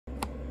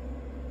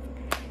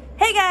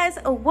Hey guys,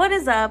 what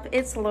is up?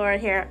 It's Laura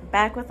here,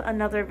 back with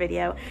another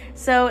video.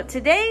 So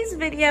today's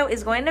video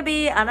is going to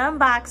be an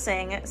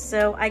unboxing.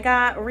 So I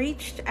got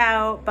reached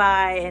out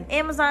by an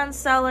Amazon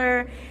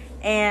seller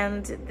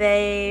and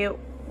they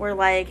were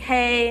like,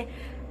 hey,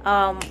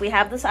 we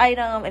have this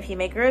item. If you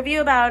make a review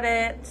about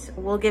it,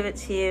 we'll give it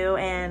to you.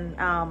 And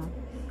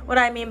what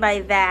I mean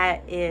by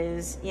that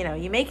is, you know,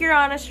 you make your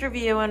honest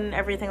review and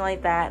everything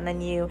like that, and then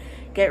you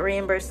get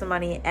reimbursed the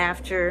money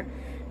after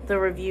the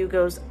review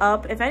goes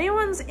up. If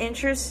anyone's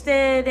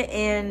interested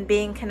in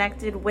being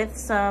connected with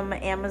some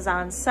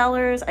Amazon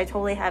sellers, I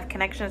totally have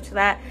connections to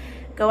that.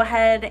 Go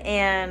ahead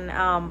and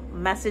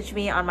message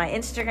me on my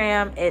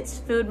Instagram. It's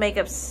Food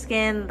Makeup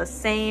Skin, the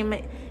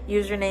same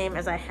username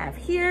as I have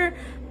here.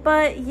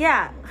 But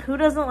yeah, who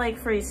doesn't like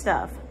free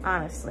stuff,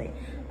 honestly?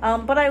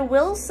 But I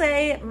will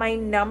say my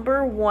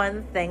number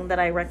one thing that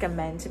I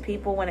recommend to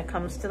people when it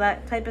comes to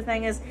that type of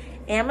thing is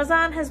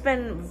Amazon has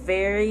been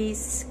very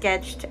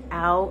sketched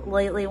out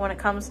lately when it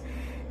comes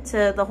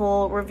to the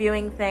whole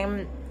reviewing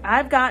thing.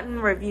 I've gotten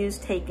reviews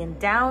taken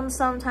down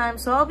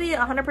sometimes, so I'll be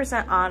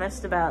 100%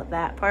 honest about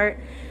that part.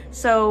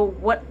 So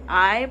what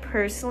I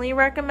personally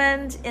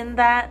recommend in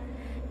that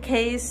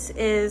case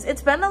is,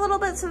 it's been a little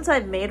bit since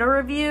I've made a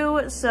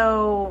review,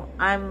 so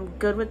I'm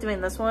good with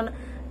doing this one.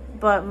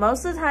 But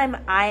most of the time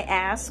I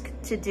ask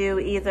to do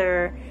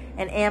either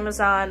an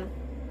Amazon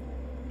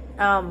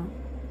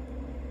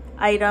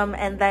item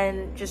and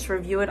then just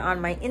review it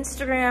on my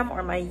Instagram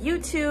or my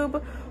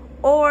YouTube,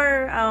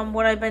 or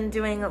what I've been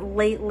doing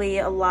lately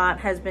a lot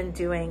has been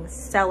doing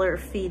seller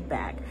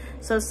feedback.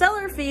 So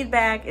seller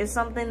feedback is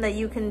something that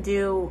you can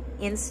do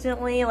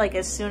instantly, like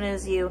as soon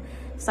as you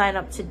sign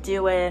up to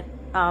do it.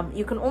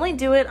 You can only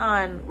do it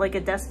on like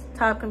a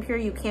desktop computer.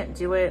 You can't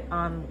do it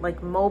on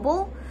like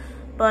mobile.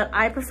 But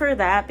I prefer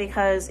that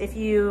because if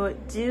you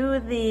do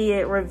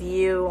the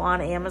review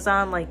on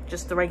Amazon, like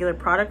just the regular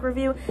product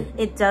review,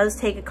 it does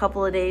take a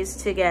couple of days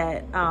to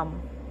get,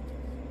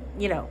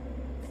 you know,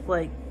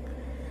 like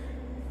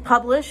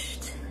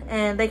published,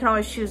 and they can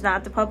always choose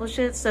not to publish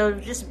it. So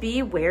just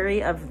be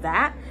wary of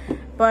that.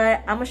 But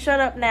I'm gonna shut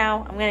up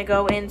now. I'm gonna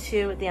go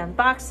into the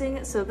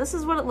unboxing. So this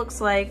is what it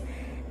looks like.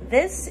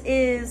 This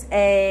is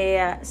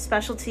a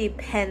specialty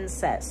pen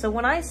set. So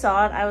when I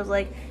saw it, I was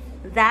like,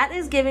 that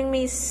is giving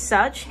me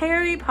such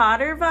Harry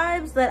Potter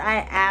vibes that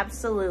I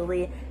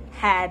absolutely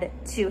had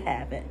to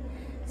have it.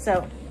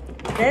 So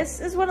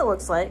this is what it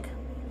looks like.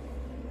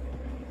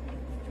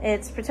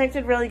 It's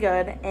protected really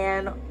good,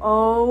 and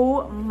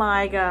oh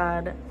my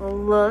god,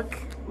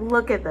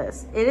 look at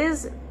this. It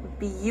is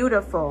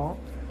beautiful.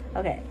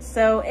 Okay,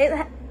 so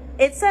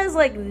it says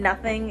like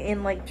nothing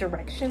in like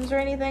directions or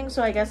anything,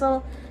 so I guess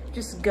I'll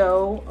just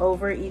go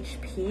over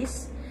each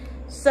piece.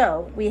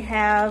 So we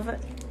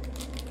have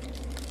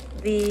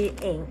the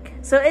ink.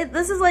 So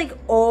this is like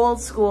old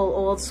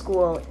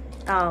school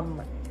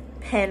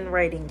pen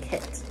writing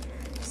kit.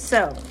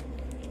 So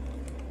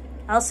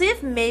I'll see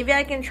if maybe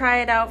I can try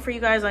it out for you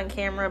guys on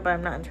camera, but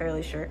I'm not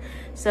entirely sure.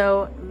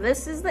 So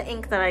this is the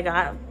ink that I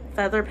got,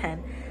 feather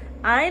pen.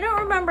 I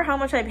don't remember how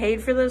much I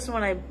paid for this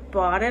when I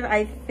bought it.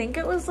 I think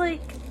it was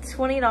like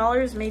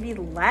 $20, maybe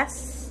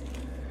less.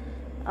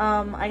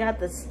 I got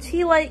this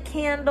tea light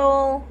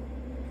candle,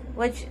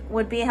 which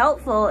would be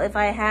helpful if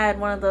I had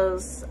one of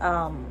those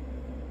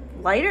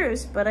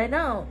lighters, but I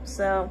don't.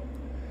 So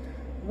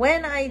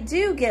when I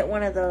do get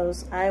one of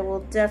those, I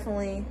will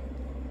definitely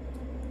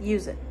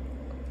use it.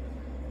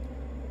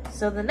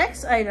 So the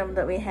next item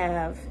that we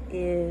have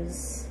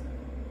is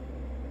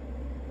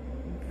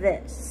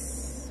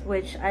this,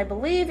 which I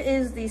believe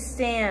is the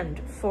stand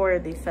for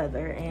the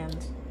feather.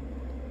 And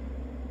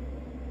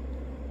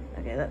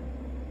okay,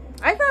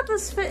 I thought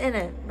this fit in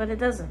it, but it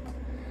doesn't.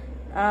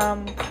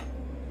 And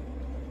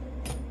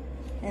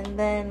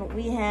then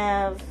we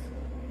have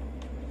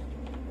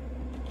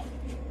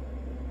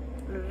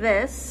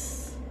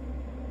this,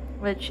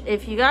 which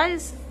if you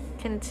guys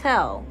can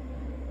tell,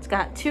 it's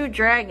got two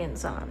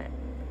dragons on it,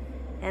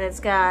 and it's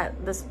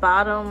got this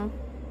bottom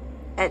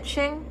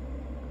etching.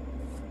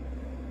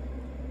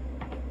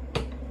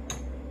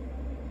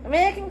 I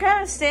mean, I can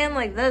kind of stand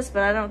like this,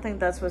 but I don't think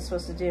that's what it's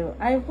supposed to do.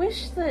 I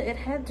wish that it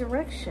had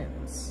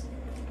directions.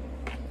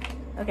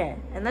 Okay,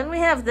 and then we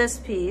have this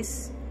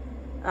piece.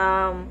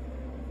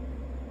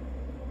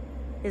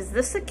 Is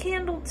this a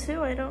candle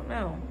too? I don't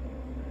know.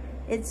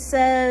 It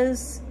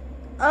says,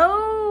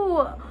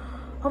 oh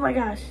my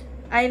gosh,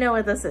 I know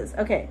what this is.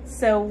 Okay,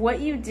 so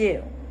what you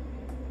do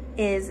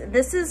is,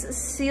 this is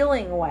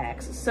sealing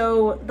wax.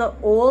 So the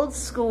old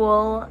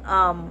school,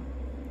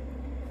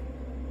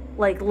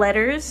 like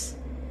letters,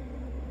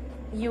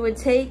 you would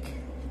take,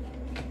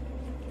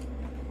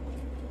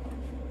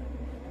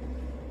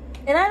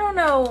 and I don't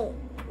know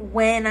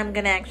when I'm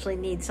gonna actually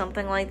need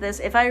something like this.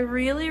 If I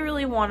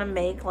really want to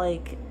make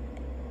like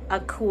a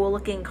cool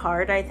looking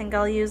card, I think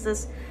I'll use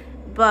this.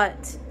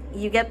 But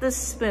you get this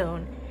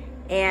spoon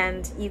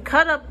and you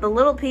cut up the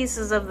little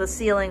pieces of the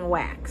sealing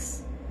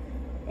wax,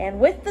 and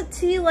with the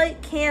tea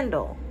light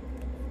candle,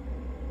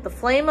 the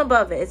flame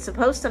above it, it's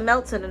supposed to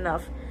melt it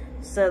enough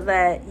so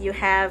that you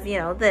have, you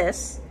know,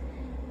 this.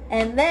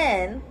 And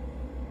then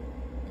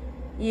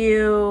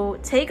you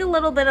take a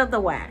little bit of the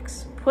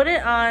wax, put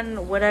it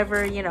on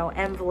whatever, you know,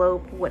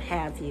 envelope, what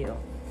have you.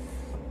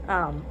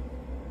 And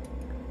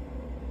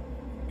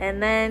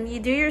then you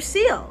do your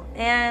seal.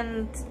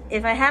 And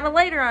if I had a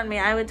lighter on me,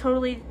 I would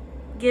totally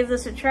give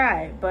this a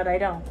try, but I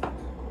don't.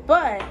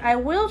 But I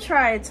will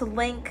try to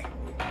link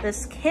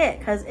this kit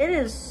because it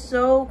is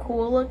so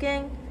cool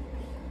looking.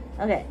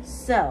 Okay,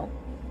 so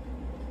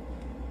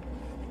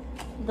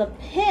the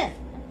pin,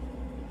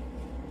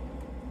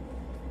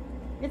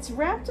 it's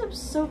wrapped up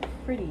so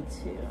pretty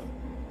too.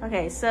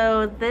 Okay,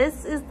 so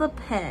this is the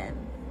pen.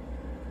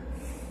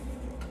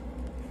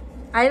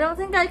 I don't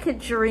think I could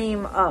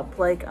dream up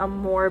like a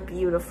more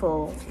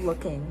beautiful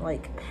looking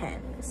like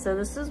pen. So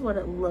this is what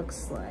it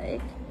looks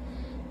like.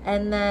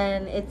 And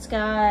then it's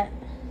got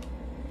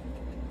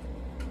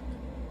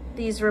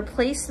these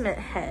replacement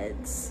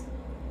heads.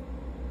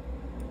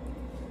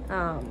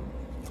 Oh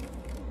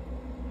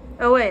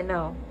wait,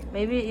 no.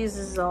 Maybe it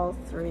uses all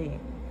three.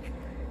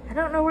 I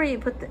don't know where you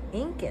put the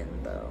ink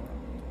in though.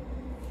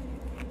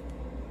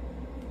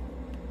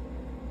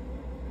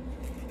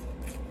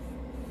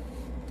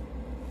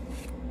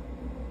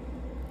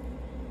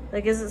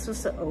 Like, is it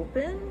supposed to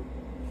open?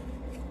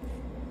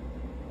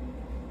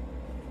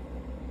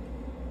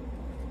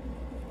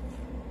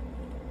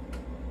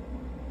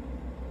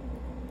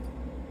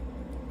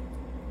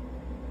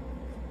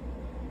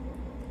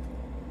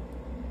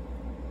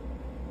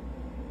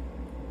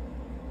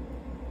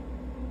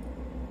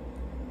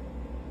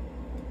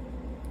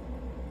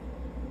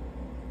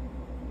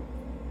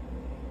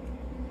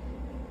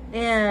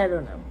 Yeah, I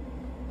don't know.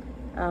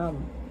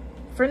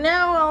 For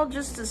now, I'll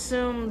just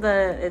assume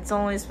that it's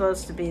only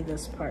supposed to be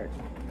this part,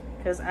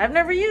 because I've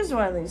never used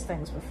one of these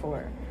things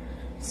before.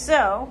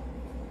 So,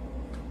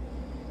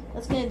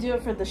 that's going to do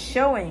it for the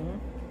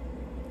showing.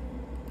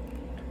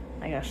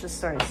 My gosh, this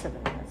started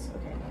 7 minutes.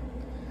 Okay.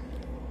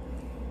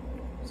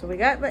 So we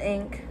got the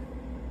ink.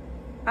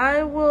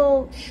 I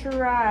will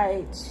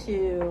try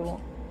to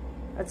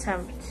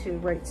attempt to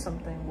write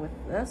something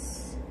with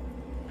this.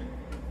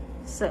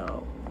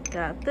 So,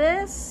 got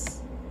this.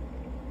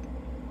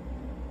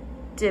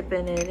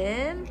 Dipping it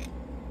in.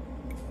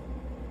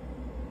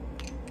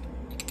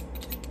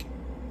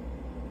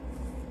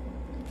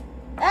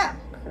 Ah,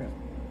 crap.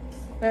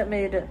 That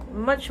made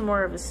much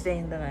more of a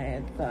stain than I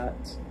had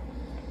thought.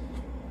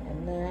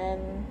 And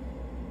then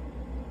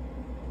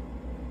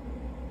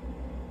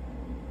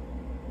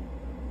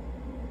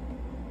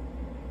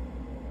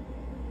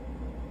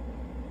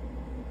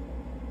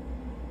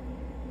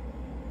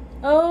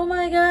oh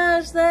my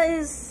gosh, that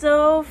is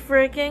so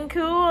freaking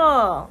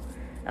cool.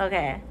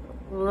 Okay.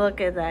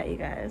 Look at that, you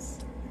guys.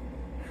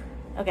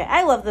 Okay,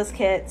 I love this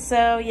kit.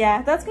 So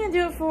yeah, that's gonna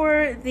do it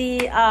for the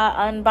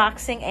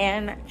unboxing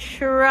and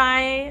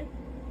trying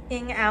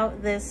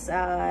out this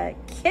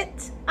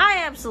kit.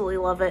 I absolutely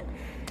love it.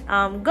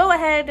 Go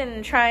ahead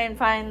and try and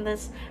find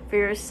this for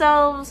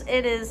yourselves.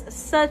 It is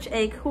such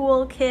a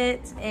cool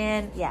kit,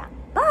 and yeah,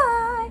 bye.